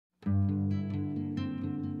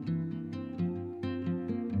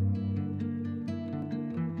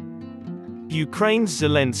Ukraine's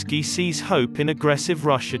Zelenskyy sees hope in aggressive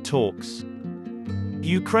Russia talks.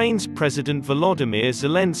 Ukraine's President Volodymyr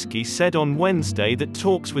Zelenskyy said on Wednesday that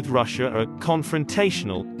talks with Russia are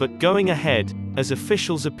confrontational, but going ahead, as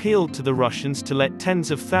officials appealed to the Russians to let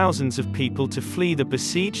tens of thousands of people to flee the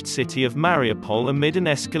besieged city of Mariupol amid an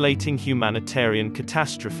escalating humanitarian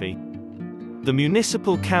catastrophe. The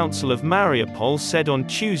Municipal Council of Mariupol said on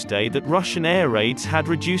Tuesday that Russian air raids had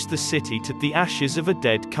reduced the city to the ashes of a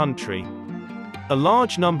dead country. A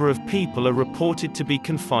large number of people are reported to be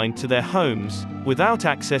confined to their homes, without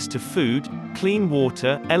access to food, clean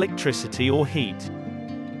water, electricity or heat.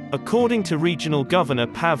 According to regional governor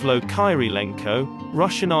Pavlo Kyrylenko,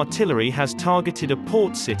 Russian artillery has targeted a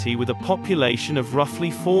port city with a population of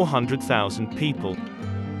roughly 400,000 people.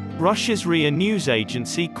 Russia's RIA news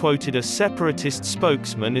agency quoted a separatist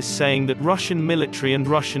spokesman as saying that Russian military and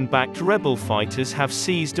Russian-backed rebel fighters have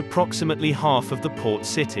seized approximately half of the port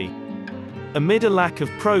city. Amid a lack of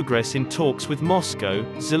progress in talks with Moscow,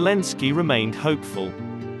 Zelenskyy remained hopeful.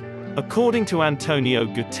 According to Antonio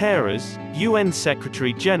Guterres, UN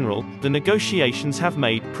Secretary-General, the negotiations have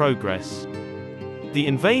made progress. The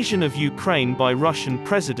invasion of Ukraine by Russian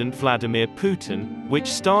President Vladimir Putin, which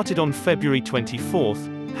started on February 24,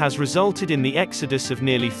 has resulted in the exodus of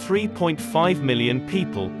nearly 3.5 million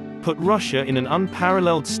people, put Russia in an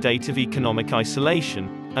unparalleled state of economic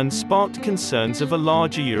isolation, and sparked concerns of a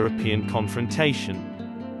larger European confrontation.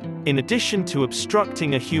 In addition to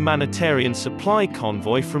obstructing a humanitarian supply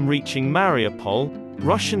convoy from reaching Mariupol,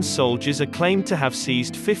 Russian soldiers are claimed to have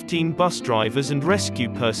seized 15 bus drivers and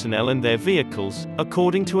rescue personnel and their vehicles,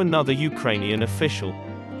 according to another Ukrainian official.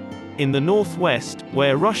 In the northwest,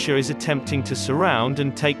 where Russia is attempting to surround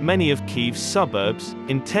and take many of Kyiv's suburbs,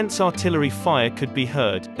 intense artillery fire could be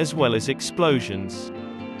heard, as well as explosions.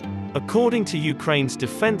 According to Ukraine's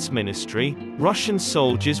defense ministry, Russian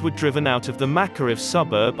soldiers were driven out of the Makariv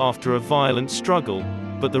suburb after a violent struggle,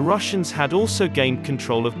 but the Russians had also gained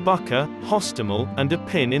control of Bucha, Hostomel, and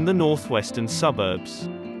Irpin in the northwestern suburbs.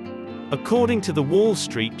 According to the Wall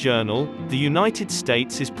Street Journal, the United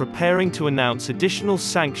States is preparing to announce additional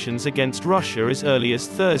sanctions against Russia as early as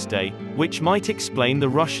Thursday, which might explain the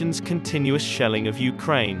Russians' continuous shelling of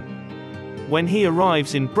Ukraine. When he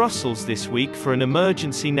arrives in Brussels this week for an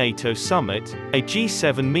emergency NATO summit, a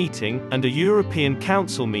G7 meeting, and a European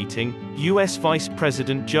Council meeting, US Vice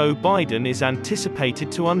President Joe Biden is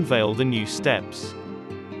anticipated to unveil the new steps.